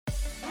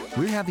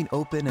We're having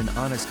open and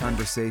honest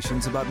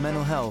conversations about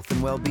mental health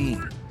and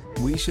well-being.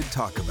 We should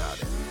talk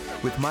about it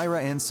with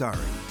Myra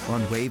Ansari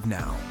on Wave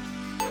Now.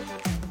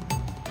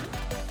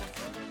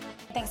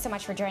 Thanks so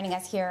much for joining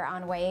us here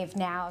on Wave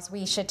Now as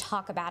we should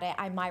talk about it.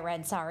 I'm Myra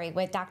Ansari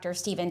with Dr.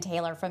 Stephen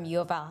Taylor from U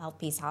of L Health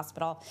Peace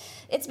Hospital.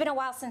 It's been a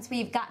while since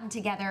we've gotten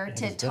together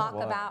to talk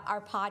about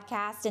our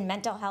podcast and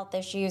mental health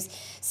issues.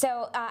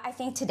 So I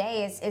think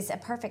today is a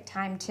perfect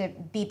time to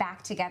be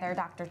back together,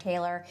 Dr.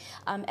 Taylor.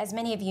 As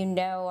many of you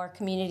know, our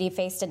community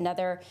faced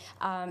another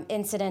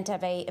incident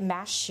of a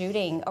mass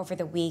shooting over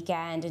the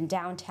weekend in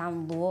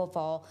downtown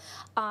Louisville.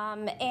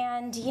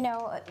 And, you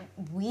know,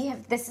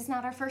 this is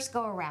not our first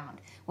go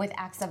around with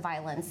acts of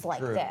violence like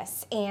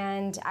this,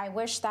 and I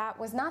wish that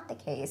was not the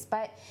case.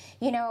 But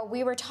you know,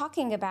 we were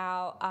talking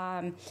about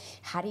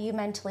how do you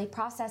mentally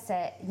process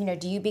it? You know,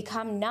 do you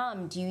become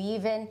numb? Do you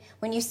even,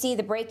 when you see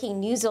the breaking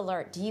news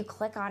alert, do you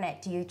click on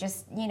it? Do you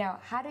just, you know,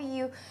 how do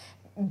you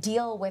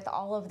deal with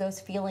all of those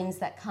feelings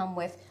that come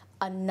with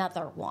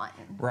another one?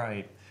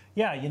 Right.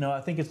 Yeah. You know,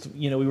 I think it's,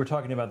 you know, we were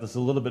talking about this a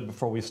little bit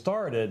before we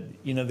started.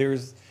 You know,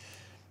 there's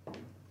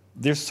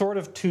sort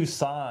of two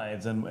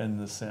sides in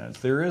the sense.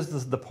 There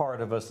is the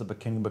part of us that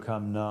can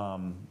become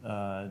numb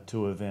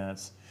to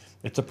events.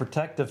 It's a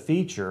protective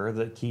feature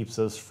that keeps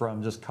us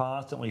from just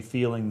constantly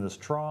feeling this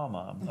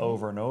trauma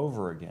over and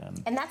over again.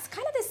 And that's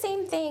kind of the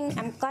same thing.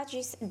 I'm glad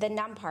you said the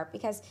numb part,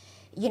 because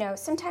you know,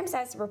 sometimes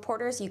as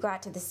reporters, you go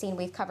out to the scene.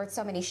 We've covered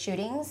so many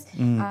shootings.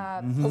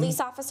 Police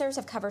officers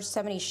have covered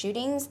so many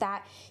shootings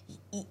that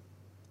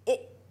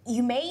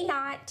you may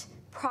not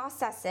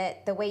process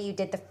it the way you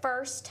did the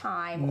first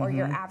time or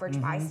your average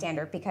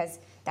bystander, because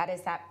that is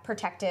that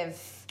protective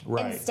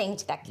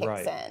instinct that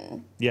kicks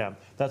in. Yeah,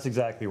 that's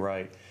exactly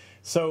right.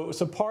 So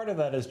part of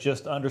that is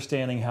just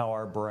understanding how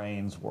our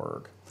brains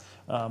work.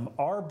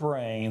 Our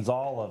brains,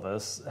 all of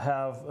us,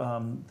 have,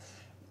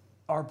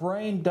 our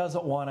brain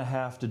doesn't want to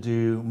have to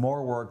do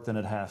more work than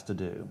it has to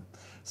do.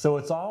 So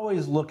it's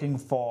always looking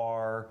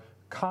for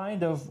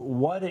kind of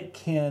what it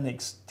can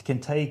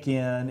take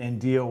in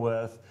and deal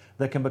with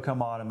that can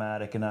become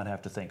automatic and not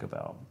have to think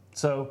about.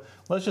 So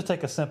let's just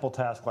take a simple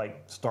task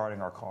like starting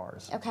our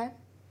cars. Okay.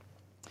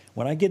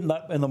 When I get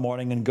up in the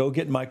morning and go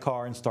get in my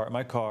car and start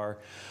my car,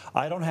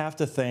 I don't have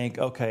to think,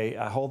 okay,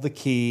 I hold the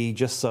key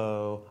just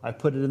so, I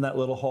put it in that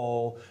little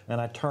hole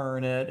and I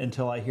turn it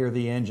until I hear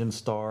the engine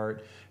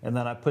start, and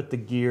then I put the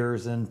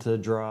gears into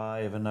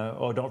drive, and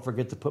don't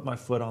forget to put my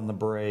foot on the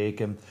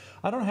brake. And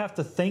I don't have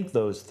to think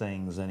those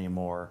things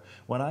anymore.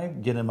 When I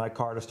get in my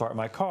car to start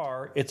my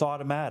car, it's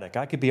automatic.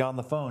 I could be on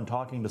the phone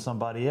talking to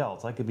somebody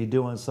else. I could be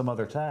doing some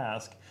other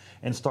task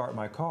and start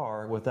my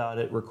car without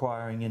it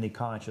requiring any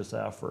conscious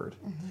effort.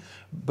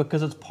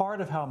 Because it's part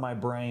of how my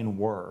brain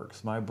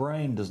works. My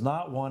brain does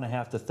not want to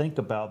have to think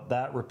about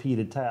that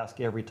repeated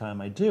task every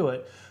time I do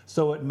it,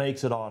 so it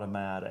makes it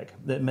automatic.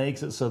 It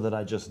makes it so that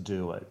I just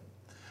do it.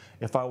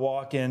 If I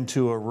walk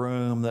into a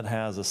room that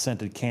has a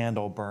scented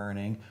candle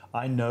burning,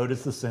 I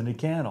notice the scented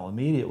candle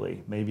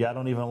immediately. Maybe I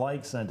don't even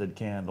like scented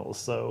candles,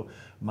 so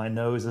my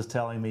nose is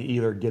telling me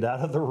either get out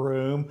of the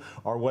room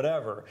or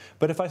whatever.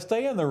 But if I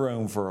stay in the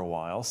room for a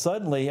while,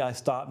 suddenly I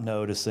stop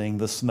noticing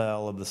the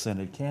smell of the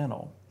scented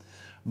candle.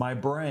 My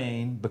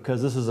brain,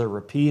 because this is a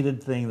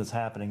repeated thing that's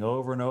happening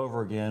over and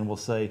over again, will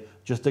say,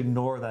 just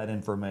ignore that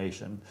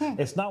information.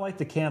 It's not like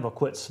the candle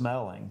quit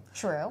smelling.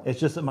 True. It's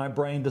just that my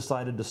brain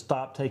decided to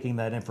stop taking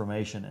that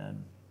information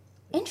in.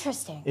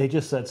 Interesting. It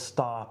just said,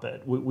 stop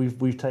it. We're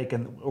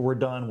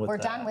done with that. We're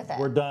done with it.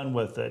 We're done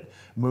with it.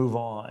 Move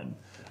on.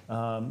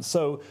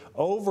 So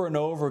over and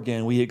over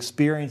again, we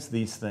experience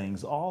these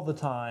things all the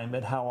time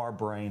at how our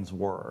brains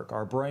work.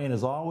 Our brain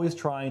is always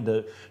trying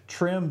to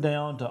trim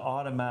down to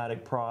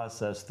automatic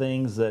process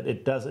things that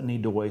it doesn't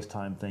need to waste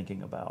time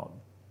thinking about.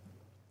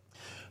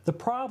 The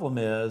problem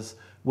is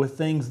with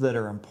things that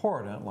are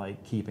important,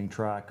 like keeping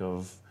track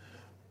of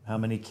how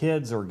many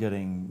kids are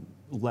getting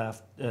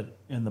left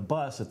in the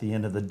bus at the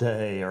end of the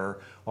day, or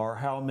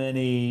how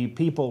many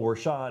people were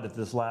shot at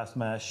this last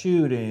mass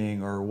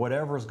shooting, or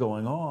whatever's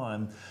going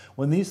on.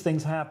 When these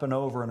things happen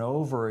over and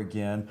over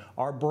again,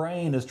 our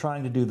brain is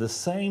trying to do the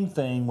same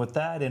thing with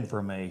that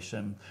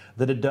information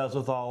that it does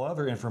with all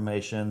other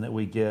information that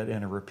we get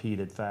in a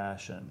repeated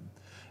fashion.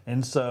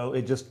 And so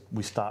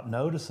we stop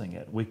noticing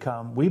it. We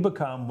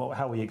become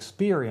how we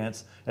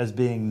experience as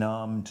being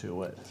numb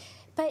to it.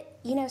 But,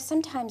 you know,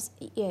 sometimes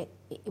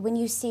when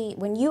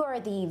you are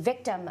the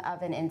victim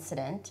of an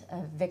incident,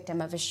 a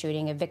victim of a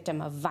shooting, a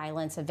victim of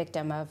violence, a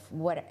victim of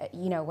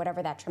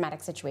whatever that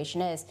traumatic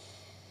situation is,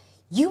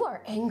 you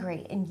are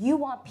angry and you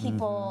want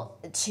people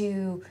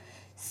to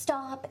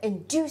stop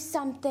and do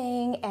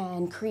something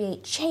and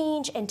create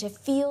change and to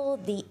feel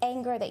the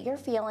anger that you're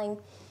feeling.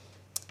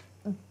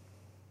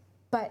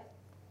 But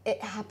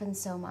it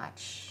happens so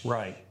much.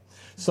 Right.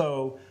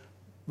 So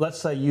let's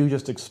say you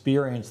just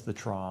experienced the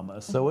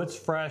trauma. So it's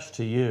fresh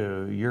to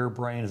you. Your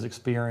brain is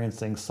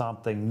experiencing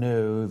something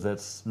new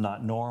that's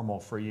not normal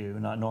for you,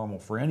 not normal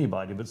for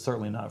anybody, but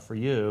certainly not for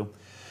you.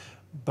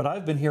 But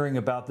I've been hearing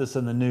about this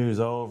in the news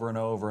over and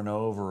over and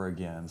over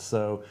again.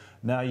 So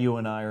now you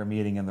and I are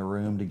meeting in the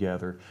room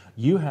together.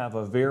 You have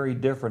a very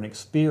different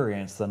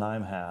experience than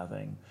I'm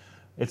having.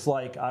 It's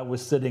like I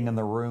was sitting in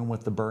the room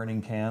with the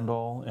burning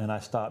candle and I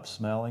stopped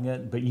smelling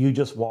it, but you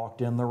just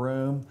walked in the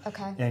room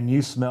and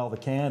you smell the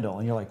candle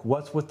and you're like,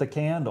 what's with the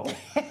candle?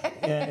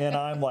 and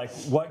I'm like,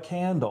 what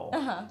candle?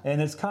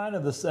 And it's kind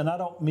of this, and I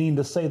don't mean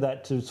to say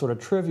that to sort of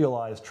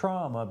trivialize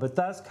trauma, but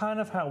that's kind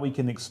of how we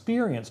can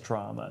experience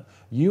trauma.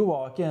 You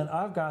walk in,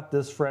 I've got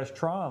this fresh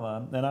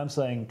trauma, and I'm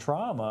saying,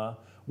 trauma?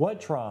 What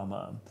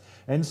trauma?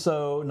 And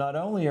so not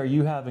only are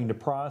you having to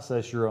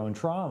process your own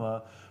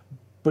trauma,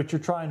 but you're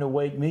trying to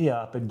wake me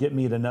up and get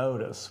me to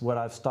notice what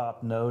I've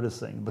stopped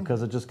noticing,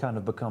 because it just kind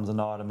of becomes an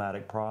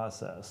automatic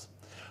process.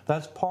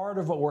 That's part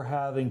of what we're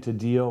having to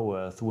deal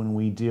with when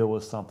we deal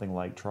with something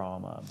like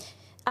trauma.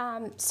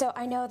 So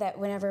I know that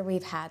whenever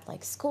we've had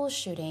like school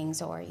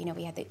shootings, or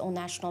we had the Old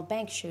National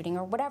Bank shooting,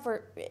 or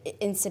whatever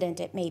incident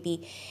it may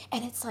be,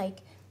 and it's like,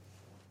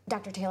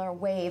 Dr. Taylor, a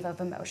wave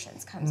of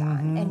emotions comes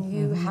on, and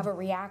you have a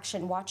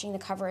reaction watching the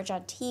coverage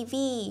on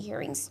TV,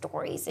 hearing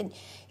stories, and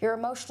you're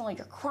emotional,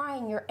 you're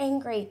crying, you're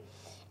angry,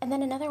 and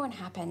then another one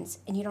happens,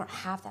 and you don't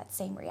have that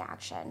same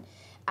reaction.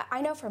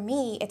 I know for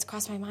me, it's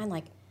crossed my mind,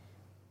 like,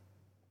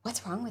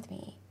 what's wrong with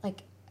me?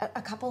 Like,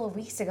 a couple of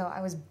weeks ago,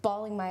 I was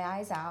bawling my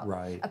eyes out.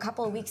 Right. A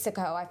couple of weeks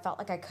ago, I felt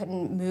like I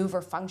couldn't move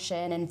or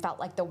function and felt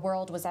like the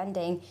world was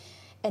ending,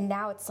 and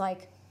now it's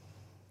like,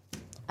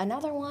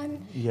 another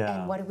one,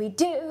 and what do we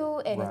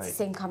do? And it's the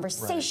same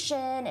conversation,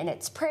 and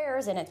it's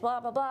prayers, and it's blah,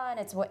 blah, blah, and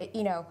it's what,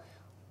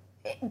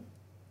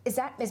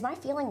 is my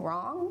feeling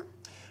wrong?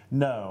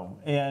 No,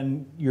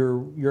 and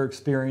you're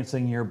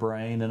experiencing your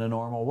brain in a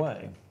normal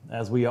way,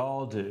 as we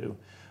all do.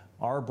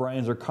 Our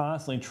brains are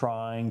constantly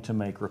trying to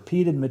make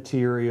repeated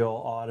material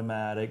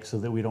automatic so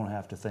that we don't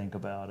have to think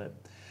about it.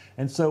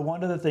 And so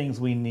one of the things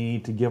we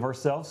need to give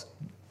ourselves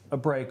a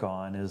break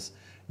on is,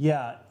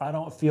 yeah, I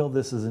don't feel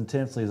this as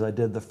intensely as I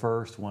did the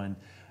first one.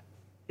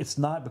 It's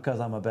not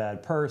because I'm a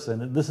bad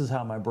person. This is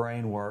how my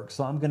brain works.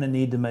 So I'm going to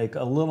need to make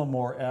a little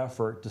more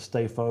effort to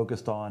stay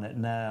focused on it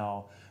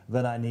now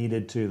than I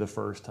needed to the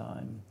first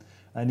time.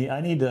 I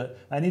need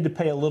to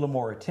pay a little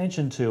more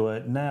attention to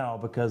it now,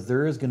 because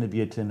there is going to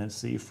be a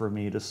tendency for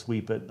me to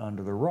sweep it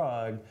under the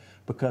rug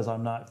because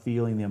I'm not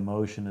feeling the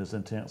emotion as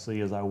intensely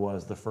as I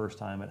was the first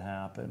time it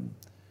happened.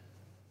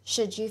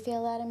 Should you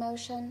feel that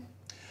emotion?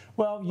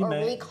 Well, you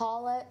may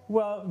recall it?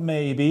 Well,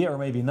 maybe or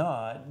maybe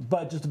not,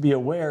 but just to be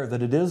aware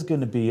that it is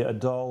going to be a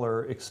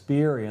duller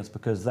experience,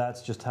 because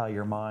that's just how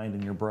your mind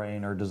and your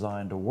brain are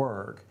designed to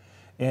work.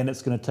 And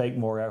it's going to take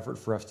more effort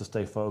for us to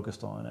stay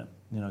focused on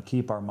it,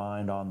 keep our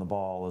mind on the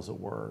ball, as it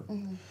were.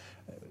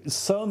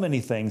 So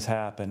many things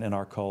happen in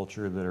our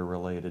culture that are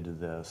related to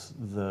this.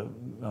 The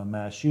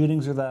mass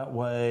shootings are that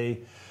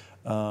way.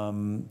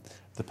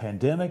 The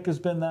pandemic has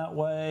been that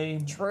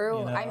way.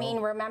 True. I mean,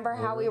 remember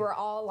how we were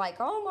all like,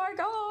 oh my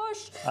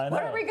gosh,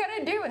 what are we going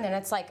to do? And then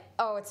it's like,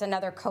 oh, it's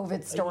another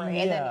COVID story.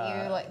 Yeah. And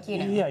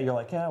then Yeah, you're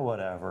like, yeah,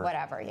 whatever.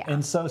 Whatever, yeah.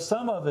 And so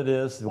some of it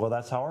is, well,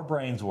 that's how our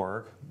brains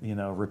work.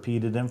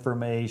 Repeated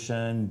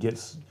information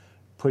gets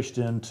pushed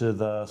into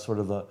the sort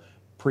of the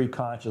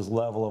pre-conscious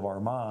level of our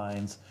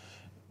minds.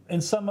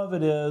 And some of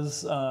it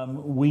is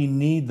we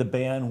need the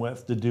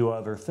bandwidth to do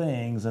other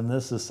things, and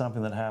this is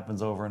something that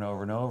happens over and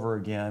over and over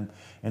again,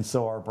 and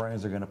so our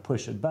brains are going to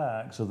push it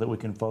back so that we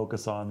can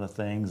focus on the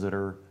things that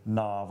are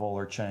novel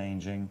or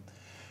changing.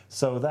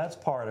 So that's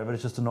part of it.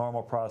 It's just a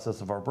normal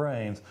process of our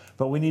brains,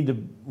 but we need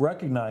to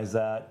recognize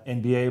that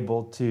and be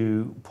able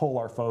to pull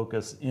our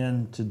focus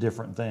into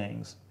different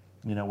things.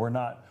 We're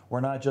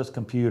not just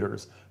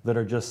computers that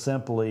are just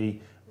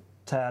simply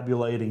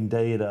tabulating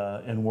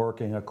data and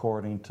working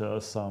according to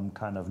some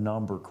kind of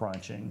number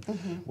crunching.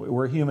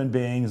 We're human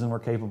beings, and we're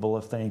capable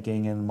of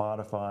thinking and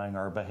modifying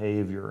our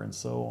behavior and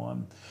so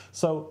on.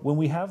 So when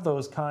we have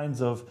those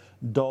kinds of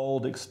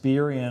dulled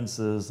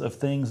experiences of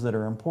things that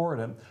are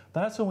important,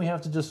 that's when we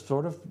have to just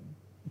sort of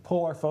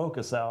pull our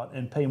focus out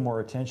and pay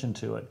more attention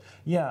to it.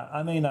 Yeah,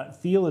 I may not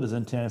feel it as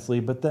intensely,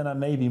 but then I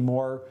may be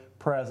more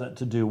present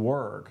to do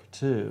work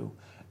too.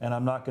 And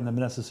I'm not going to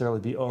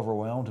necessarily be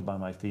overwhelmed by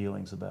my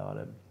feelings about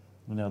it.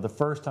 The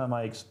first time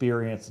I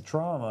experienced the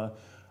trauma,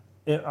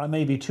 I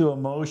may be too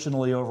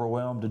emotionally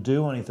overwhelmed to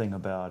do anything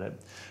about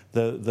it.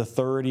 The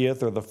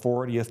 30th or the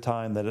 40th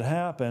time that it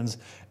happens,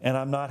 and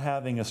I'm not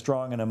having a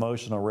strong and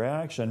emotional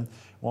reaction,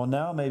 well,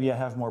 now maybe I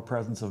have more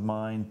presence of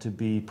mind to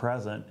be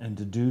present and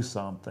to do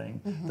something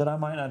that I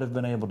might not have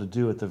been able to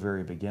do at the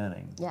very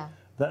beginning. Yeah.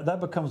 That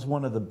becomes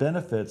one of the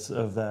benefits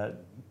of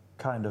that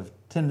kind of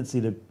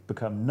tendency to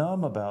become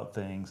numb about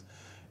things,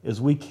 is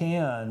we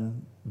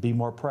can be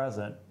more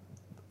present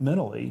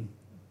mentally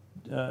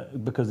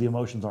because the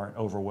emotions aren't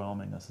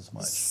overwhelming us as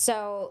much.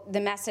 So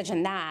the message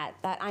in that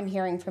I'm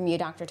hearing from you,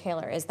 Dr.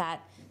 Taylor, is that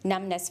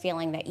numbness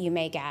feeling that you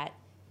may get,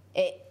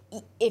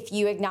 if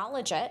you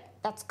acknowledge it,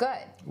 that's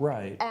good.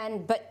 Right.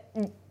 But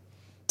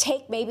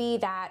take maybe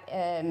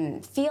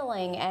that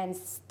feeling and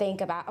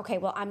think about, okay,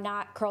 well, I'm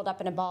not curled up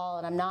in a ball,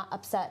 and I'm not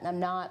upset, and I'm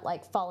not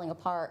like falling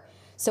apart.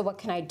 So what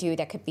can I do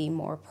that could be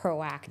more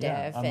proactive?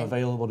 Yeah, I'm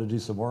available to do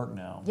some work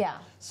now. Yeah.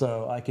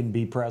 So I can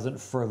be present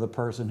for the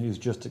person who's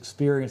just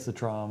experienced the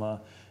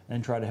trauma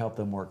and try to help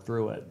them work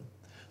through it.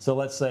 So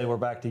let's say we're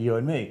back to you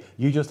and me.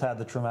 You just had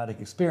the traumatic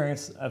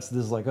experience. This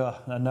is like,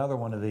 another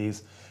one of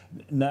these.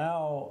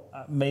 Now,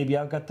 maybe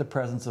I've got the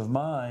presence of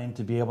mind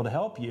to be able to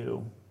help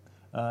you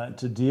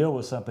to deal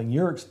with something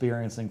you're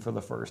experiencing for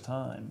the first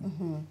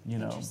time. You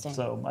know,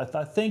 so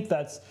I think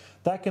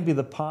that can be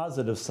the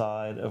positive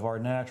side of our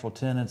natural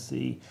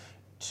tendency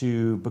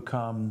to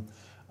become.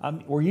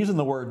 We're using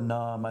the word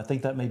numb. I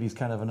think that maybe is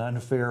kind of an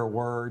unfair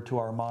word to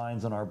our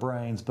minds and our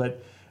brains,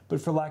 but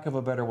for lack of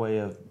a better way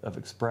of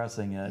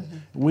expressing it,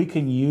 we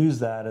can use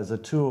that as a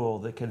tool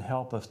that can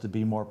help us to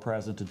be more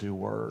present to do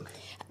work.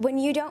 When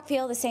you don't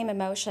feel the same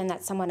emotion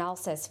that someone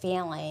else is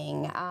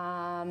feeling,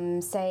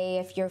 say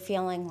if you're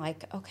feeling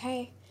like,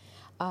 okay,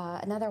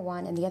 another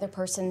one, and the other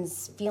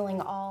person's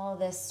feeling all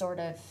this sort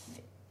of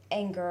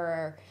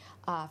anger,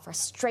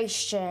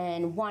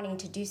 frustration, wanting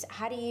to do,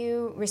 how do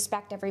you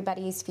respect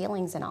everybody's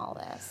feelings in all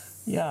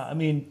this? Yeah, I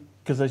mean,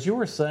 because as you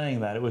were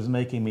saying that, it was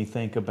making me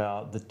think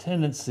about the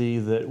tendency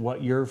that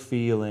what you're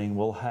feeling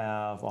will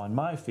have on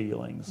my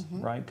feelings,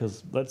 right?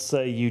 Because let's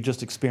say you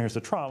just experienced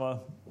a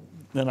trauma,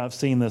 and I've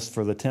seen this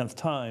for the 10th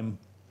time,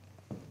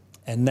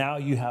 and now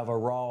you have a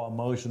raw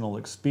emotional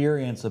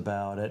experience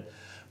about it.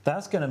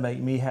 That's going to make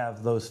me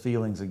have those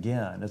feelings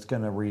again. It's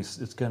going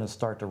to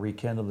start to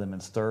rekindle them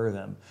and stir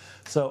them.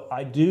 So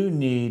I do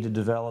need to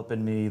develop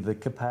in me the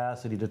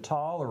capacity to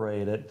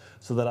tolerate it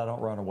so that I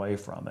don't run away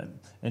from it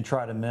and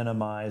try to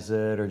minimize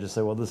it or just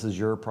say, well, this is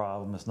your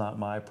problem. It's not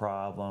my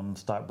problem.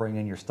 Stop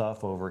bringing your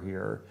stuff over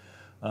here.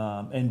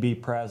 And be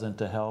present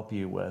to help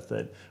you with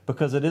it,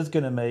 because it is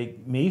going to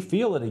make me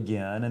feel it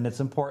again, and it's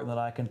important that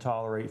I can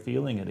tolerate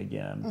feeling it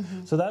again.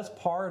 So that's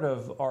part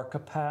of our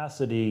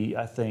capacity,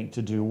 I think,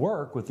 to do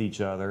work with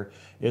each other,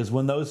 is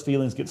when those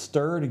feelings get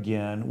stirred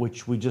again,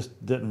 which we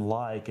just didn't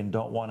like and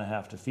don't want to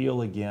have to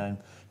feel again,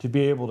 to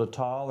be able to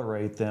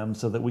tolerate them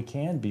so that we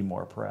can be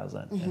more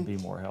present and be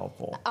more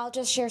helpful. I'll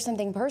just share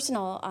something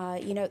personal.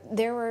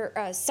 There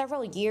were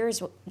several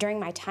years during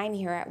my time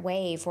here at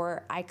WAVE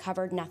where I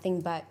covered nothing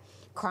but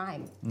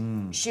crime,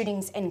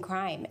 shootings and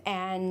crime.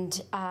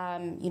 And,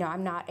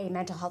 I'm not a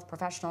mental health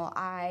professional.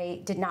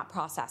 I did not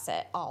process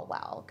it all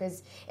well,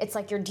 because it's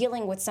like you're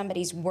dealing with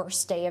somebody's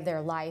worst day of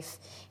their life,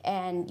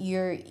 and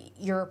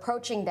you're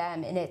approaching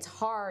them, and it's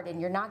hard,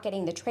 and you're not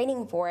getting the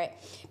training for it.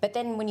 But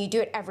then when you do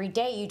it every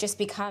day, you just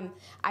become,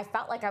 I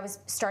felt like I was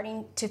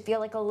starting to feel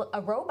like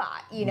a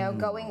robot,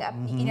 going up,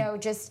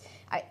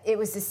 it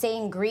was the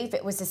same grief,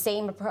 it was the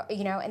same,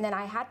 and then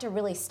I had to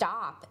really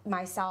stop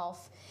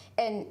myself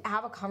and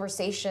have a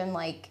conversation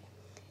like,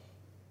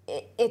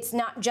 it's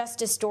not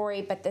just a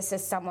story, but this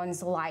is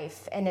someone's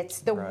life, and it's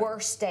the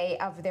worst day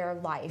of their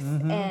life.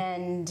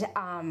 And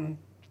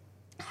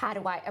how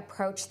do I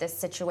approach this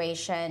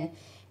situation?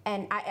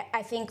 And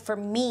I think for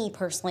me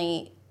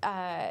personally,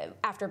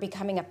 after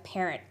becoming a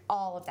parent,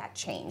 all of that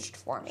changed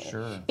for me.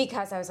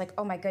 Because I was like,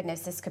 oh my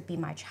goodness, this could be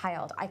my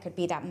child. I could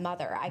be that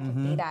mother. I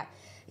could be that,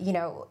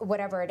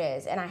 whatever it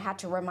is. And I had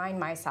to remind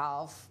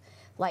myself,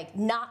 like,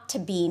 not to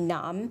be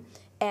numb,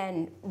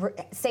 and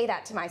say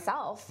that to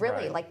myself,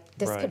 really, like,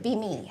 this could be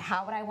me.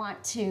 How would I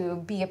want to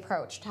be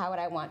approached? How would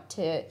I want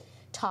to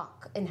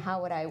talk? And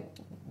how would I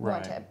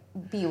want to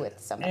be with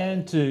somebody?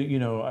 And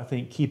to, I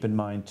think keep in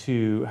mind,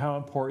 too, how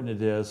important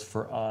it is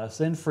for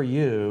us and for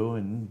you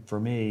and for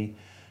me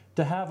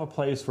to have a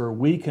place where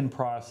we can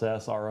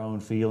process our own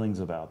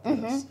feelings about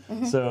this.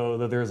 So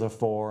that there's a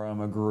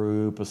forum, a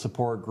group, a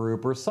support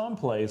group, or some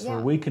place where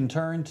we can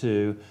turn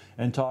to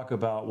and talk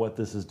about what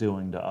this is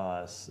doing to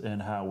us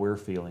and how we're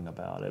feeling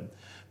about it.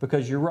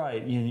 Because you're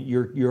right,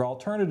 your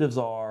alternatives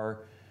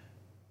are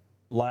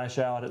lash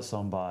out at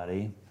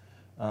somebody,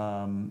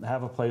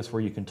 have a place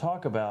where you can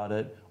talk about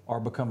it, or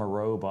become a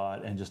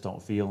robot and just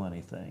don't feel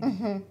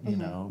anything.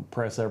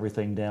 Press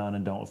everything down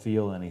and don't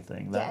feel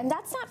anything. And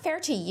that's not fair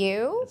to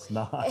you. It's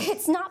not.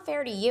 It's not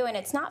fair to you, and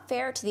it's not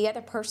fair to the other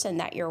person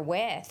that you're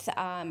with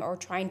or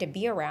trying to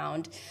be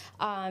around.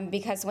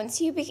 Because once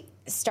you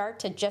start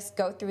to just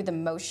go through the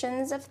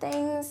motions of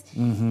things,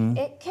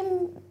 it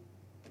can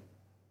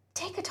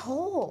take a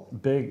toll.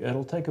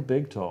 It'll take a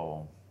big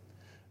toll.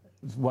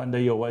 One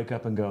day you'll wake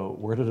up and go,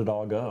 where did it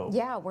all go?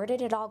 Yeah, where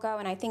did it all go?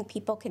 And I think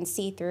people can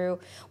see through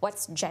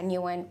what's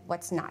genuine,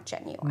 what's not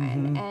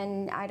genuine.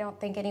 And I don't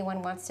think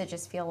anyone wants to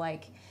just feel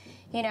like,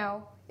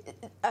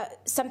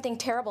 something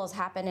terrible has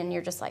happened and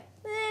you're just like,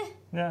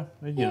 Yeah,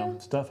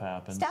 stuff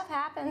happens. Stuff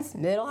happens.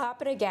 It'll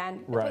happen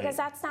again. Because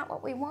that's not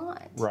what we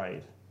want.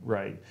 Right.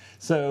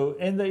 So,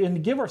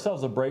 and give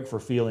ourselves a break for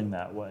feeling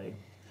that way,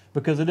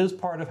 because it is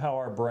part of how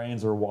our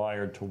brains are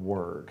wired to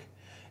work.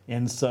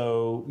 And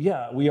so,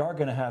 we are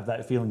going to have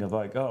that feeling of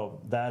like,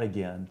 oh, that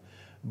again.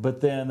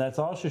 But then that's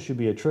also should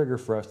be a trigger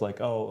for us,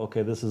 like, oh,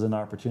 okay, this is an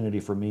opportunity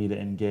for me to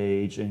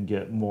engage and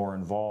get more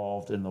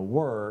involved in the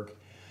work.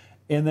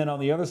 And then on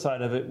the other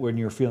side of it, when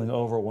you're feeling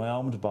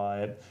overwhelmed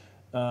by it,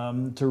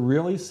 to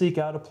really seek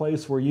out a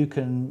place where you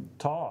can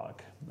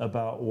talk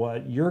about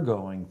what you're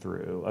going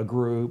through, a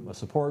group, a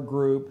support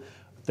group,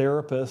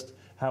 therapist,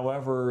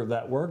 however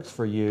that works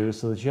for you,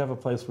 so that you have a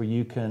place where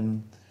you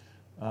can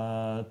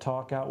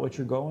talk out what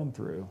you're going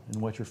through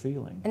and what you're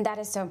feeling. And that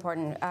is so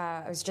important.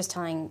 I was just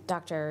telling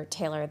Dr.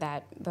 Taylor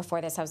that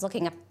before this, I was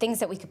looking up things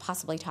that we could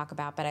possibly talk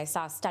about, but I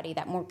saw a study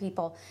that more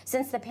people,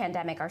 since the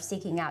pandemic, are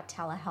seeking out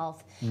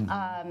telehealth,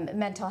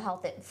 mental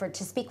health,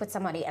 to speak with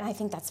somebody, and I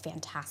think that's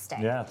fantastic.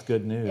 Yeah, it's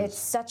good news. It's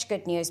such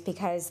good news,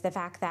 because the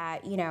fact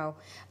that,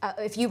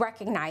 if you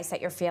recognize that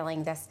you're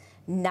feeling this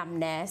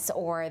numbness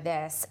or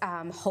this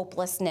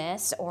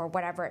hopelessness or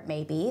whatever it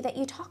may be, that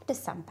you talk to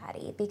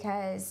somebody,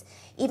 because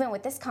even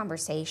with this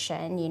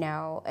conversation,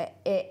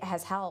 it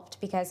has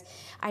helped. Because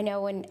I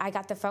know when I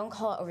got the phone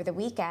call over the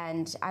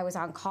weekend, I was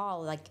on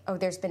call like, oh,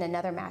 there's been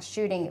another mass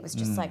shooting. It was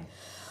just like,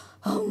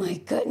 oh my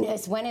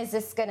goodness, when is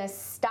this gonna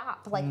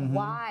stop? Like,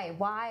 why,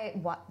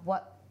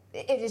 what?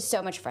 It is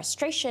so much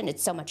frustration,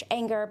 it's so much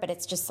anger, but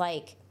it's just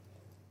like,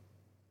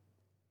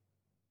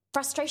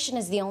 frustration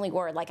is the only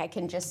word. Like, I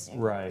can just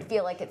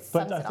feel like it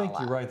sums it all up. But I think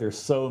you're right. There's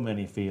so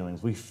many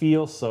feelings. We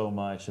feel so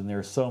much, and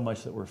there's so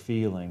much that we're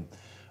feeling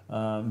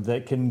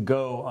that can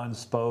go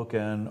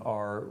unspoken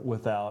or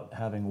without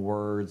having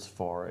words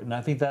for it. And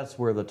I think that's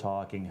where the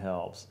talking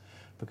helps,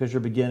 because you're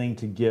beginning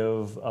to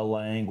give a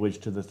language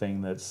to the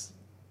thing that's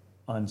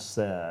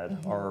unsaid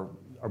or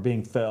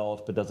being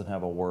felt but doesn't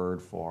have a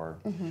word for.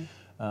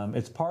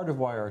 It's part of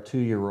why our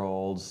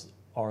 2-year-olds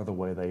are the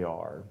way they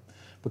are,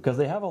 because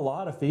they have a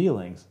lot of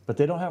feelings, but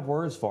they don't have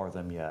words for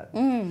them yet.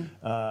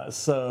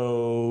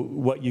 So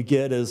what you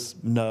get is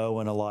no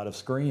and a lot of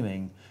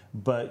screaming,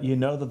 but you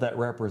know that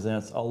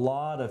represents a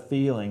lot of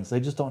feelings.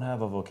 They just don't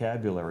have a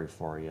vocabulary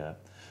for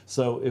yet.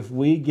 So if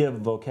we give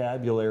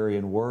vocabulary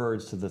and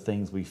words to the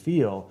things we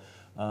feel,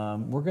 I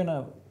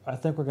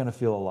think we're gonna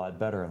feel a lot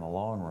better in the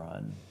long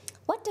run.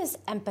 What does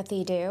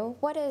empathy do?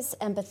 What is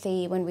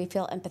empathy when we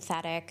feel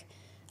empathetic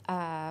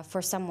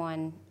for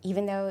someone,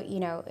 even though,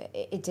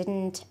 it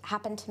didn't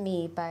happen to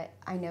me, but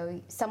I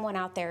know someone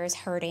out there is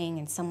hurting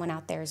and someone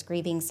out there is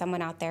grieving,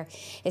 someone out there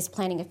is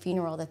planning a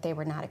funeral that they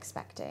were not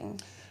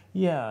expecting?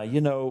 Yeah,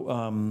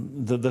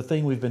 the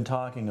thing we've been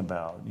talking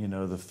about,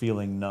 the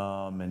feeling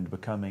numb and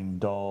becoming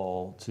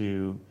dull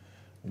to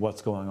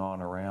what's going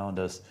on around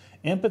us.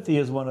 Empathy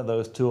is one of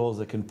those tools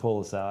that can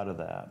pull us out of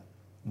that.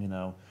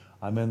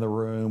 I'm in the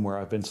room where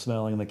I've been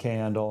smelling the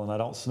candle and I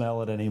don't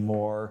smell it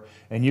anymore.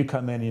 And you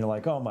come in and you're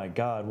like, oh my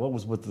God, what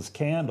was with this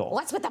candle?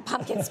 What's with the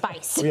pumpkin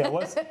spice?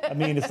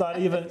 It's not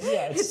even,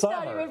 it's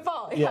summer. Not even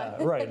fall. Yeah,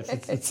 right.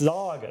 It's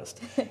August.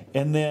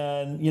 And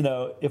then,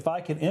 if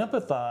I can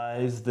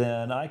empathize,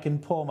 then I can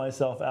pull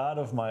myself out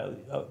of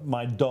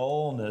my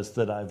dullness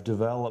that I've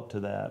developed to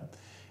that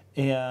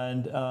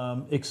and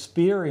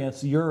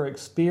experience your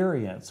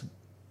experience,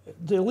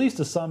 at least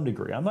to some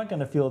degree. I'm not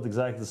going to feel it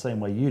exactly the same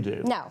way you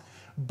do. No.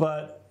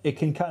 But it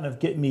can kind of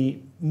get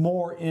me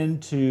more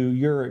into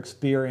your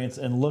experience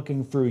and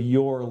looking through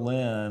your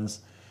lens,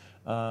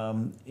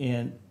 and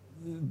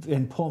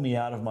pull me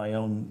out of my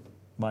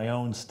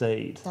own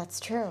state.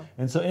 That's true.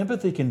 And so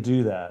empathy can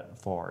do that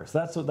for us.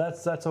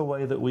 That's a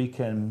way that we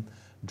can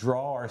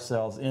draw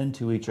ourselves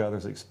into each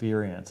other's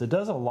experience. It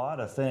does a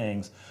lot of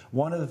things.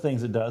 One of the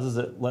things it does is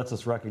it lets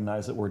us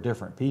recognize that we're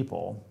different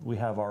people. We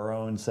have our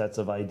own sets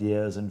of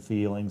ideas and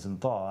feelings and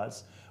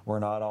thoughts. We're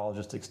not all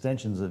just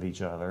extensions of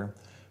each other.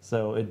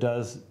 So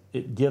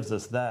it gives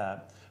us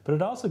that. But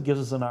it also gives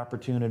us an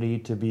opportunity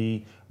to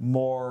be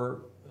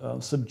more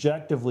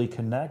subjectively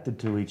connected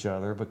to each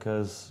other,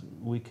 because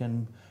we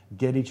can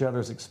get each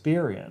other's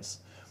experience.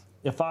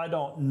 If I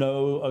don't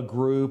know a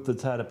group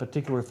that's had a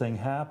particular thing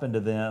happen to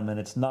them and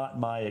it's not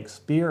my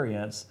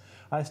experience,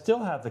 I still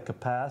have the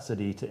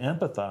capacity to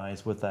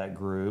empathize with that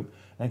group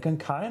and can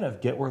kind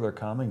of get where they're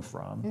coming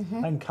from.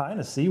 I can kind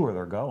of see where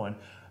they're going.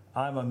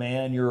 I'm a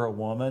man, you're a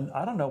woman.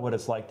 I don't know what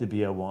it's like to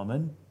be a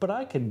woman, but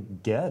I can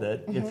get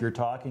it if you're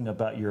talking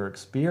about your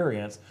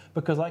experience,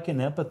 because I can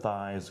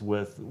empathize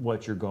with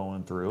what you're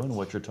going through and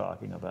what you're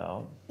talking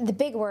about. The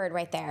big word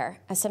right there,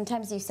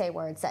 sometimes you say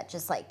words that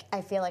just like,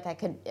 I feel like I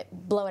could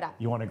blow it up.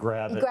 You want to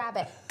grab it. Grab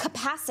it.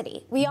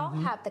 Capacity. We all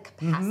have the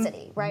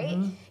capacity, right?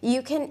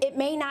 It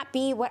may not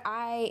be what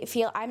I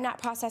feel, I'm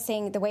not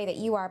processing the way that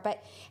you are,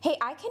 but hey,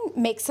 I can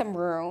make some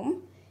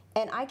room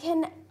and I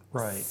can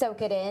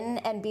soak it in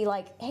and be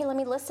like, hey, let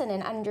me listen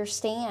and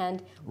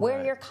understand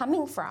where you're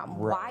coming from,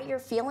 why you're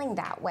feeling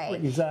that way.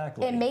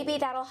 Exactly. And maybe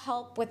that'll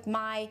help with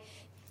my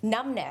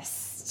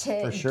numbness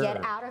to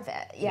get out of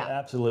it. Yeah. It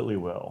absolutely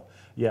will.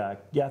 Yeah,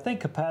 I think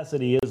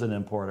capacity is an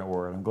important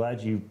word. I'm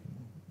glad you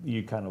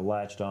kind of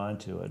latched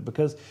onto it,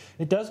 because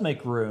it does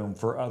make room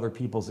for other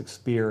people's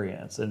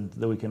experience and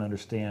that we can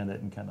understand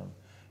it and kind of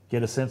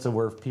get a sense of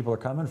where people are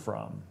coming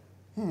from.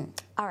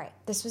 All right,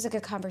 this was a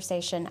good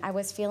conversation. I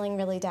was feeling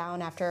really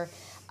down after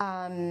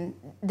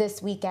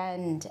this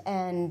weekend,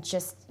 and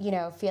just,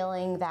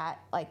 feeling that,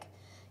 like,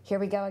 here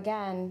we go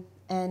again.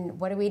 And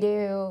what do we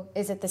do?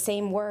 Is it the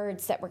same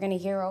words that we're going to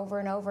hear over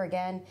and over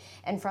again?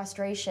 And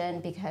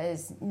frustration,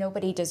 because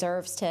nobody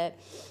deserves to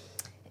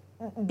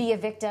be a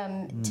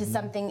victim to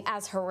something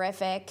as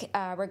horrific,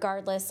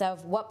 regardless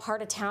of what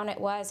part of town it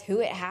was, who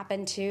it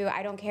happened to.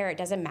 I don't care. It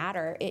doesn't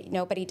matter.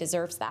 Nobody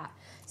deserves that.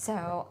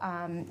 So,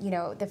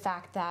 the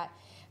fact that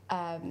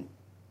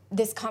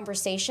this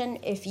conversation,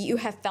 if you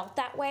have felt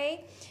that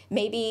way,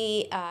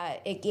 maybe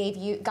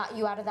it got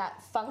you out of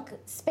that funk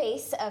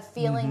space of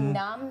feeling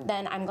numb,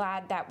 then I'm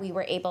glad that we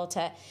were able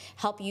to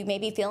help you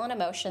maybe feel an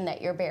emotion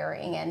that you're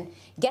bearing and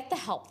get the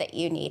help that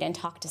you need and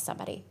talk to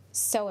somebody.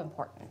 So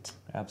important.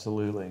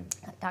 Absolutely.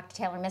 Dr.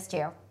 Taylor, missed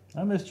you.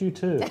 I missed you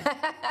too.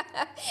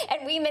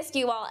 And we missed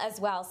you all as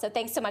well. So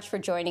thanks so much for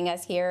joining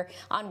us here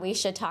on We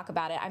Should Talk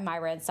About It. I'm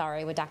Myra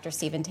Ansari with Dr.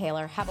 Stephen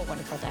Taylor. Have a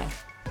wonderful day.